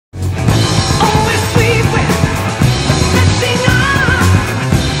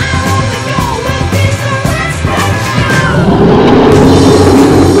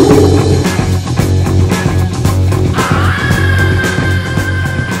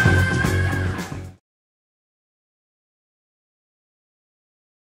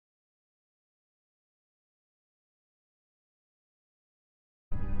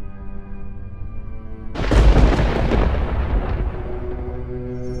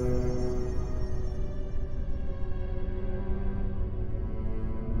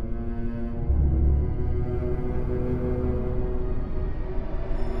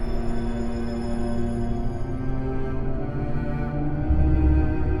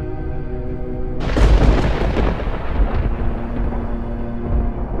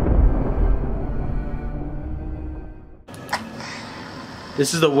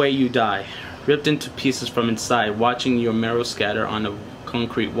This is the way you die. Ripped into pieces from inside, watching your marrow scatter on a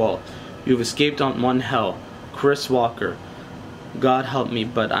concrete wall. You've escaped on one hell. Chris Walker. God help me,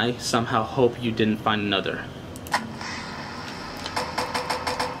 but I somehow hope you didn't find another.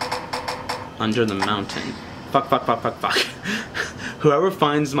 Under the mountain. Fuck. Whoever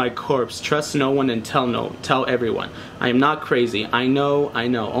finds my corpse, trust no one and tell everyone. I am not crazy. I know.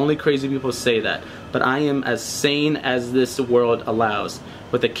 Only crazy people say that. But I am as sane as this world allows.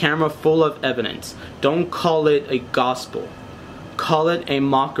 With a camera full of evidence. Don't call it a gospel. Call it a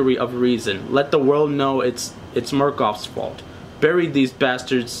mockery of reason. Let the world know it's Murkoff's fault. Bury these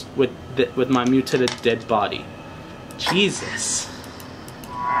bastards with my mutilated dead body. Jesus.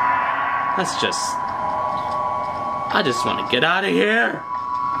 That's just... I just want to get out of here.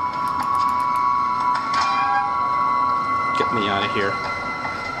 Get me out of here.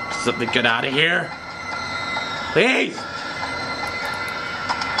 Something, get out of here. Please.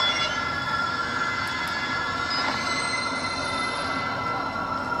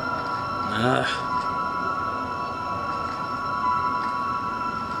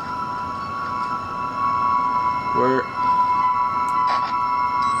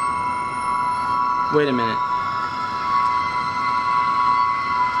 Wait a minute.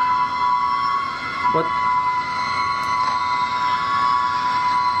 What?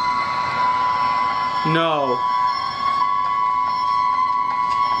 No.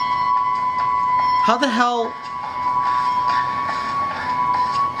 How the hell?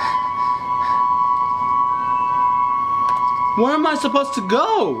 Where am I supposed to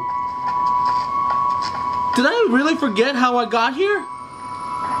go? Did I really forget how I got here?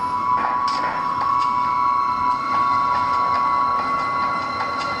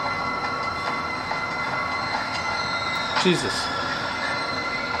 Jesus.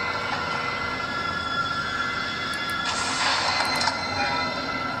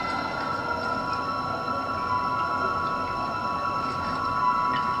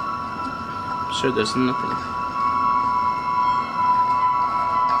 I'm sure there's nothing.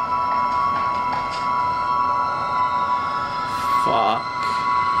 Fuck.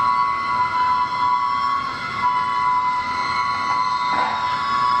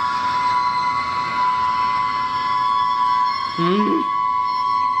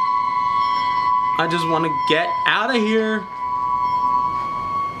 I just want to get out of here.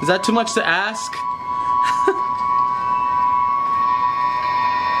 Is that too much to ask?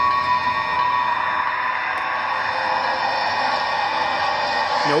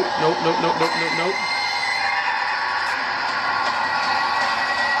 Nope.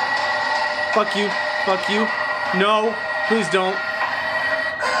 Fuck you. No, please don't.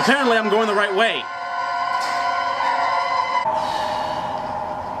 Apparently I'm going the right way.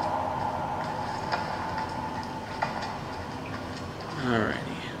 Alrighty.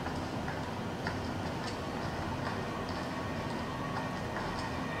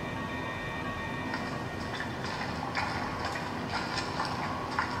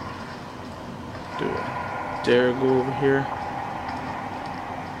 Do I dare go over here?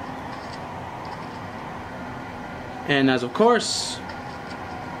 And as of course,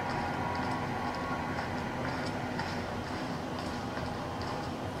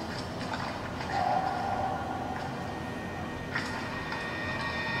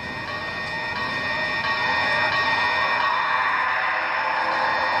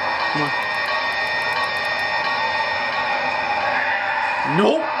 come on.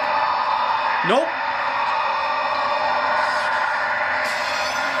 Nope. Nope.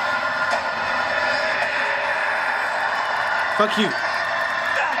 Fuck you.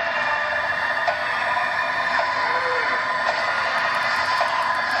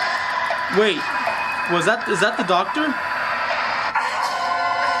 Wait, is that the doctor?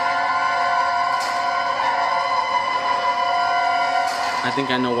 I think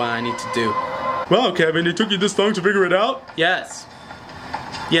I know what I need to do. Wow, Kevin, it took you this long to figure it out? Yes.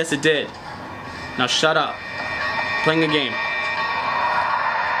 Yes, it did. Now shut up. Playing a game.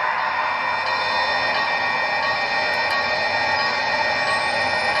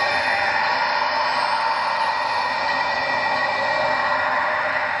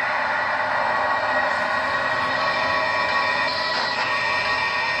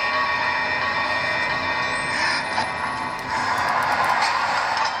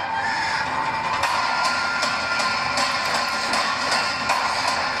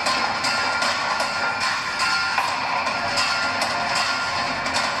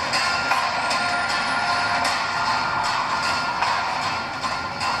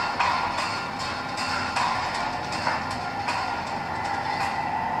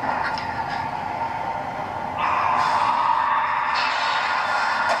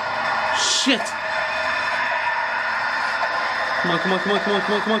 Shit! Come on, come on, come on, come on,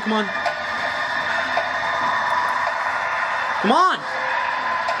 come on, come on, come on. Come on!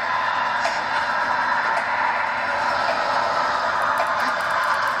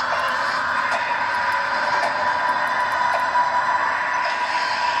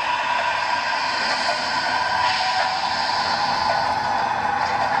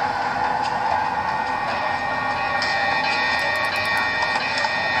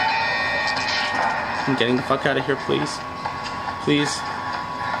 I'm getting the fuck out of here, please. Please.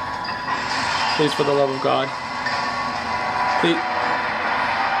 Please, for the love of God. Please.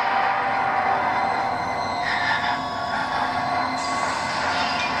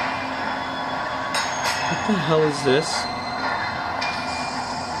 What the hell is this?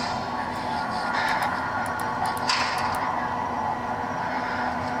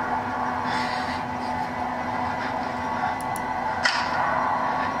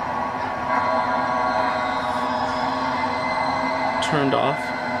 Turned off.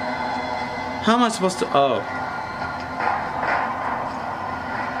 How am I supposed to? Oh.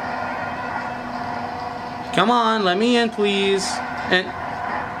 Come on, let me in, please. And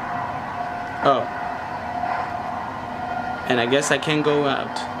oh. And I guess I can go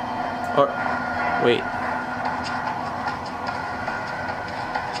out. Or wait.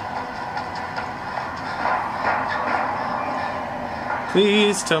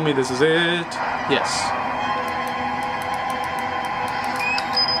 Please tell me this is it. Yes.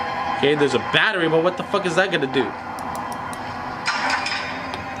 Okay, there's a battery, but what the fuck is that gonna do?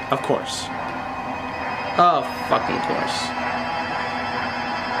 Of course. Of fucking course.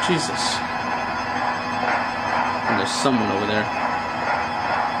 Jesus. And there's someone over there.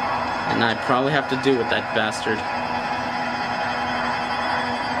 And I probably have to deal with that bastard.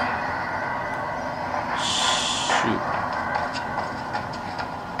 Shoot.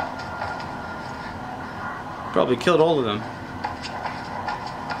 Probably killed all of them.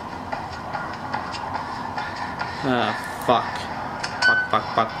 Fuck.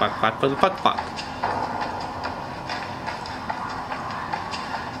 Fuck.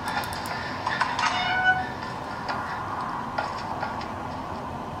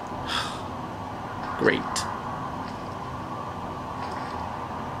 Great.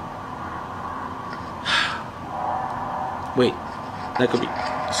 Wait, that could be.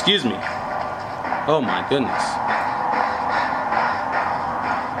 Excuse me. Oh my goodness.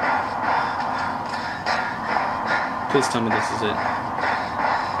 Please tell me this is it.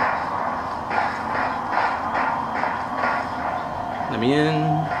 Let me in.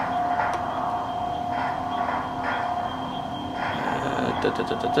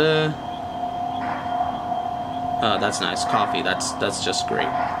 Oh, that's nice. Coffee. That's just great.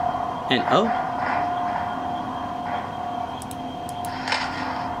 And oh.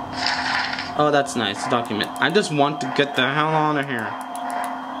 Oh, that's nice. Document. I just want to get the hell out of here.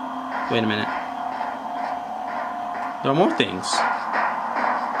 Wait a minute. There are more things.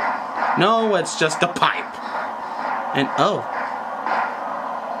 No, it's just a pipe. And oh.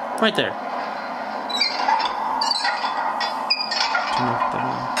 Right there. Turn off the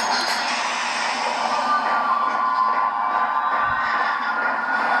light.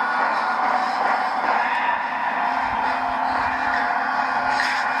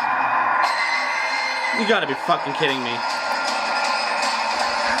 You gotta be fucking kidding me.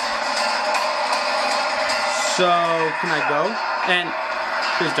 So, can I go? And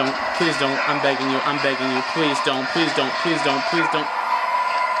please don't, I'm begging you, please don't.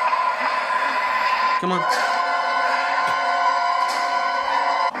 Come on.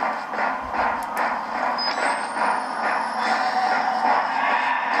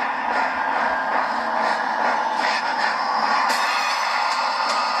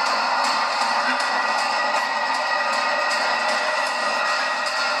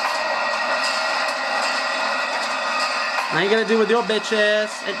 Now you gotta do with your bitches.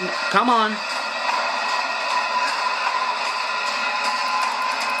 Come on.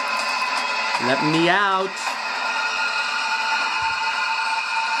 Let me out.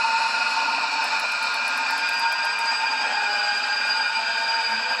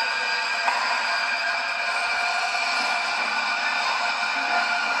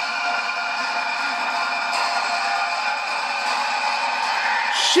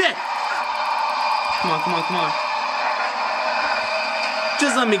 Shit! Come on.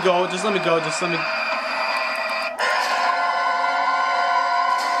 Just let me go, just let me.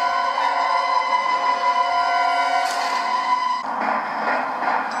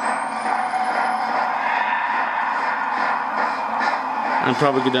 I'm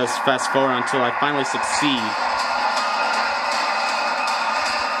probably gonna just fast forward until I finally succeed.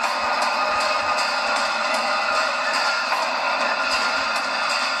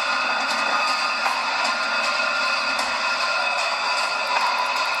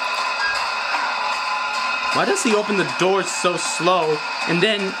 Why does he open the doors so slow, and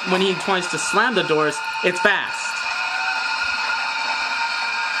then when he tries to slam the doors, it's fast?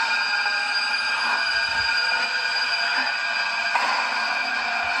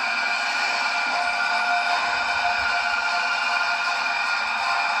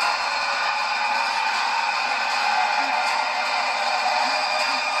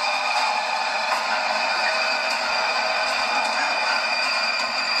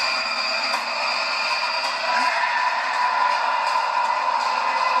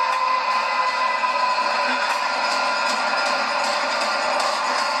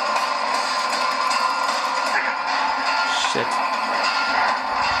 Shit.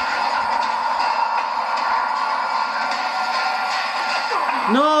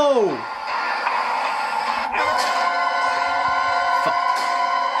 No! Fuck.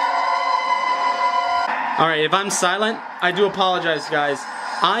 Alright, if I'm silent, I do apologize, guys.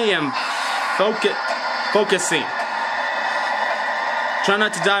 I am focusing. Try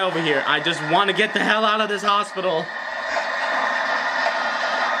not to die over here. I just want to get the hell out of this hospital.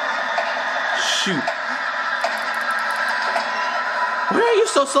 Shoot. Why are you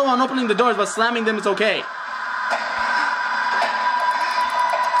so slow on opening the doors, but slamming them is okay?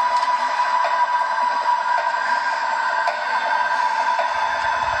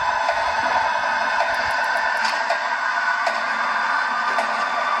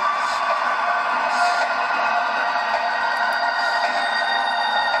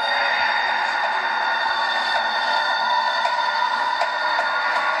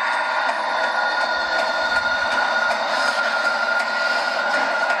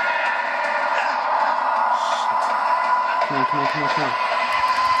 Come on, come on, come on, come on.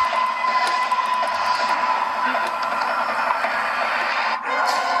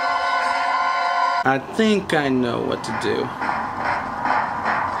 I think I know what to do.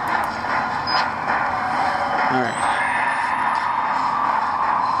 Alright.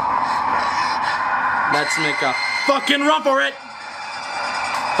 Let's make a fucking run for it!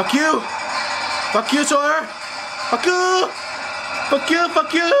 Fuck you! Fuck you, sir! Fuck you! Fuck you,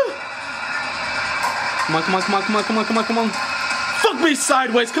 fuck you! Come on, come on, come on, come on, come on, come on, come on. Fuck me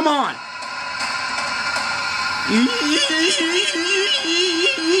sideways, come on!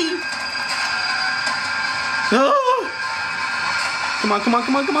 Oh! Come on, come on,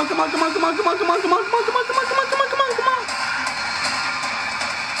 come on, come on, come on, come on, come on, come on, come on, come on, come on, come on, come on, come on, come on, come on, come on.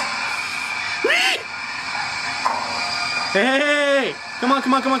 Hey, hey, hey! Come on,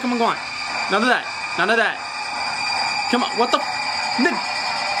 come on, come on, come on, come on. None of that. None of that. Come on, what the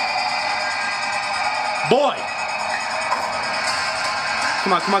boy!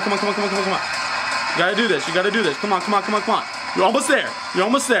 Come on, come on, come on, come on, come on, come on, come on. You gotta do this, you gotta do this. Come on, come on, come on, come on. You're almost there. You're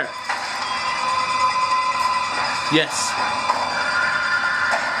almost there. Yes.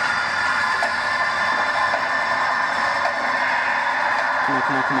 Come on,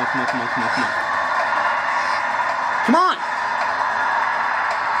 come on, come on, come on, come on, come on, come on. Come on!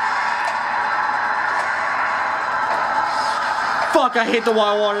 Fuck, I hate the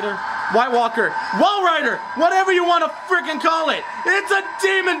White Walker, Wall Rider, whatever you want to freaking call it. It's a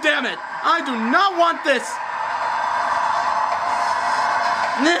demon, damn it. I do not want this.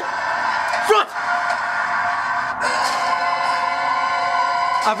 Front!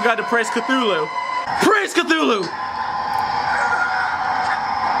 I forgot to praise Cthulhu. Praise Cthulhu!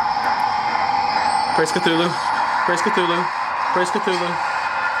 Praise Cthulhu. Praise Cthulhu. Praise Cthulhu.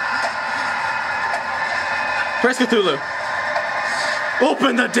 Praise Cthulhu.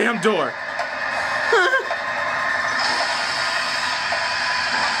 Open the damn door.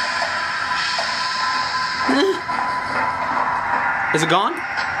 Is it gone?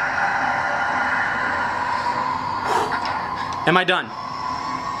 Am I done?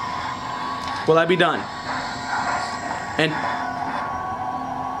 Will I be done? And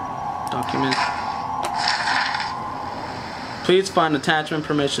document. Please find attachment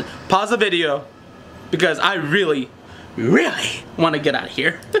permission. Pause the video because I really want to get out of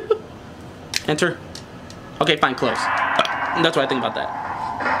here. Enter. Okay, fine, close. That's what I think about that.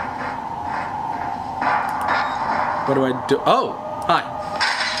 What do I do? Oh, hi.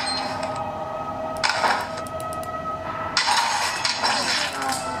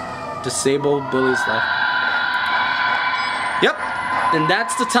 Disable Billy's life. Yep, and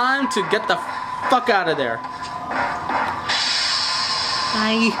that's the time to get the fuck out of there.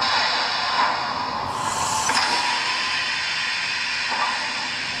 Hi.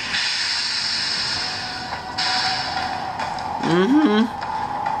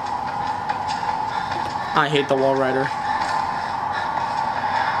 I hate the Wall Rider.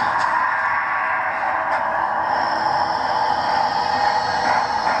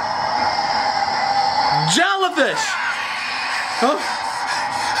 Jump! fish! Oh!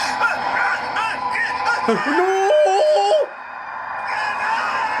 No!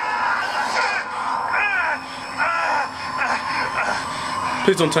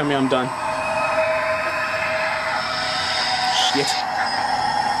 Please don't tell me I'm done. Shit.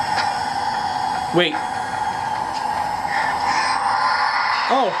 Wait.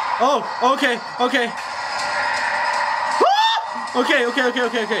 Oh, okay. Ah! Okay.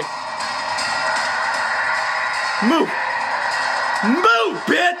 Move,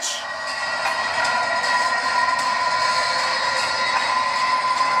 bitch!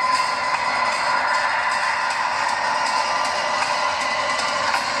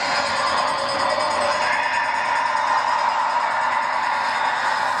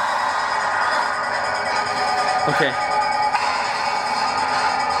 Okay.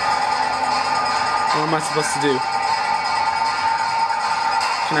 What am I supposed to do?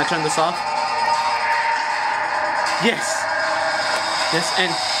 Can I turn this off? Yes. Yes,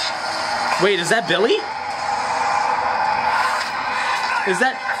 and... Wait, is that Billy? Is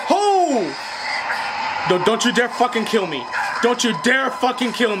that... Oh! Don't you dare fucking kill me. Don't you dare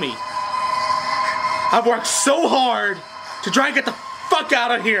fucking kill me. I've worked so hard to try and get the fuck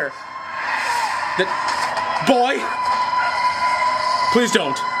out of here. Boy! Please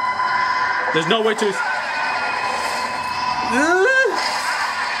don't. There's no way to...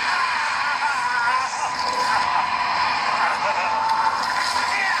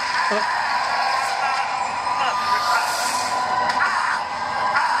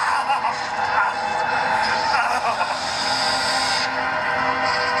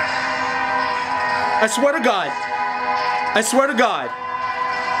 I swear to God,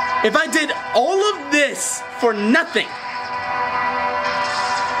 if I did all of this for nothing,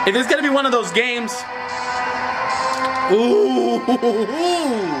 if it's gonna be one of those games, ooh,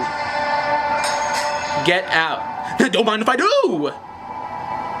 get out. Don't mind if I do.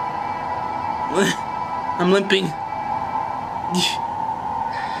 I'm limping.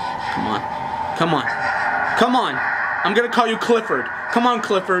 Come on. I'm gonna call you Clifford. Come on,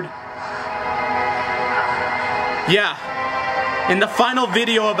 Clifford. Yeah, in the final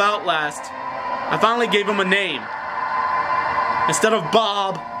video of Outlast, I finally gave him a name. Instead of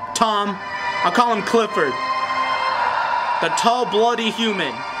Bob, Tom, I'll call him Clifford. The tall, bloody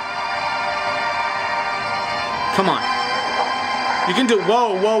human. Come on. You can do it.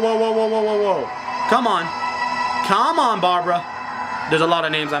 Whoa. Come on, Barbara. There's a lot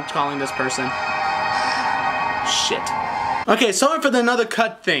of names I'm calling this person. Shit. Okay, sorry for the another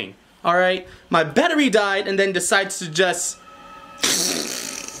cut thing. Alright, my battery died and then decides to just...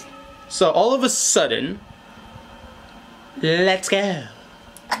 So all of a sudden... Let's go.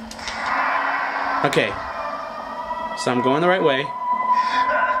 Okay. So I'm going the right way.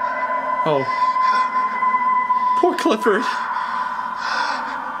 Oh. Poor Clifford.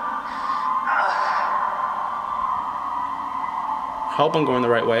 Hope I'm going the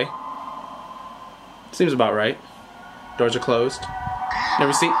right way. Seems about right. Doors are closed.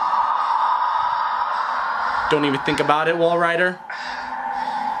 Never see... Don't even think about it, Wall Rider.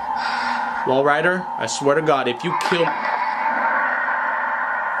 Wall Rider, I swear to God, if you kill...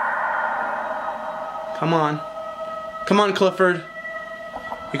 Come on. Come on, Clifford.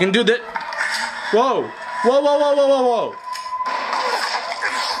 You can do that. Whoa.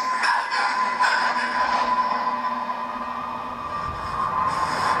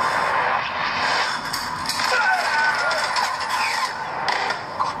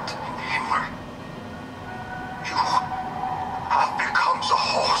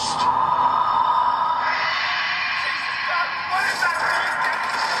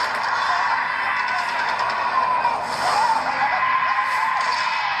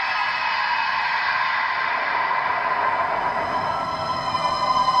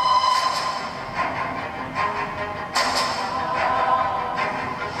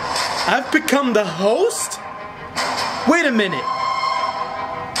 I've become the host? Wait a minute.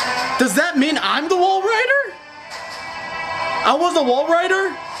 Does that mean I'm the Wall Rider? I was the Wall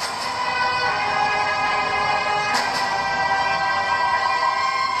Rider?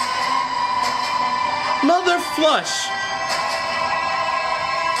 Mother flush.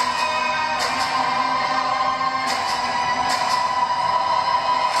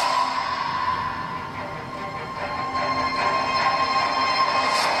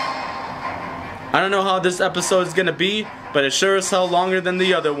 I don't know how this episode is gonna be, but it sure as hell longer than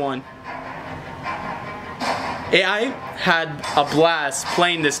the other one. I had a blast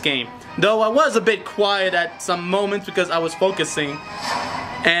playing this game, though I was a bit quiet at some moments because I was focusing.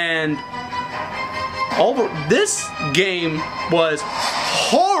 And this game was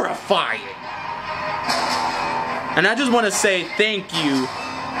horrifying. And I just want to say thank you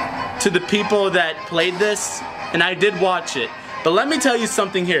to the people that played this, and I did watch it. But let me tell you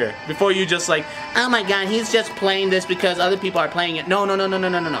something here, before you just like, oh my god, he's just playing this because other people are playing it. No.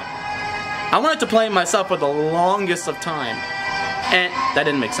 I wanted to play it myself for the longest of time. And that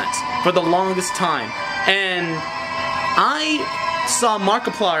didn't make sense. For the longest time. And I saw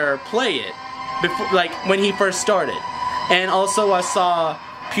Markiplier play it before, like when he first started. And also I saw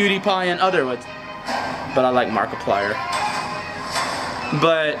PewDiePie and other ones. But I like Markiplier.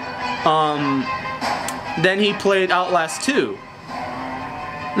 But then he played Outlast 2.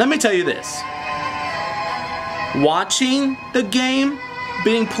 Let me tell you this. Watching the game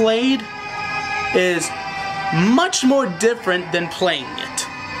being played is much more different than playing it.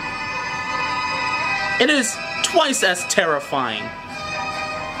 It is twice as terrifying.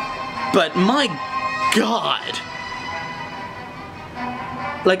 But my god.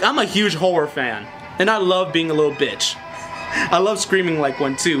 Like, I'm a huge horror fan, and I love being a little bitch. I love screaming like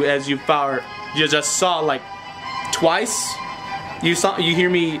one too, as you just saw like twice. You hear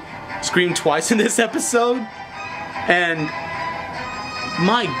me scream twice in this episode, and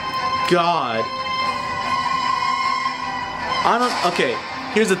my god. Okay,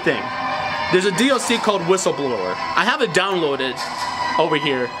 here's the thing. There's a DLC called Whistleblower. I have it downloaded over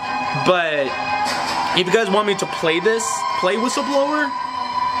here, but if you guys want me to play Whistleblower,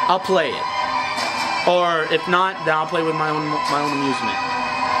 I'll play it. Or if not, then I'll play with my own amusement.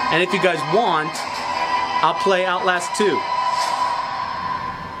 And if you guys want, I'll play Outlast 2.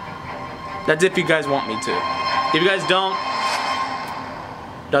 That's if you guys want me to. If you guys don't,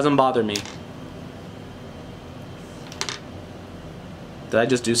 doesn't bother me. Did I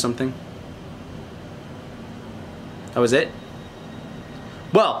just do something? That was it?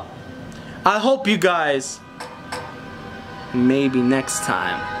 Well, I hope you guys, maybe next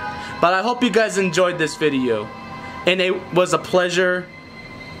time. But I hope you guys enjoyed this video. And it was a pleasure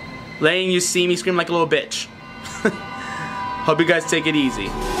letting you see me scream like a little bitch. Hope you guys take it easy.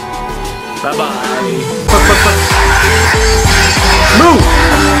 Bye-bye. Move!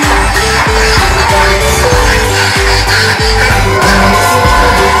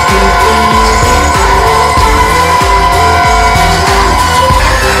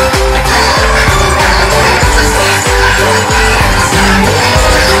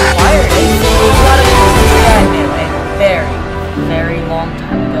 Very long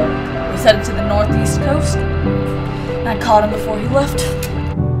time ago. We headed to the northeast coast, and I caught him before he left.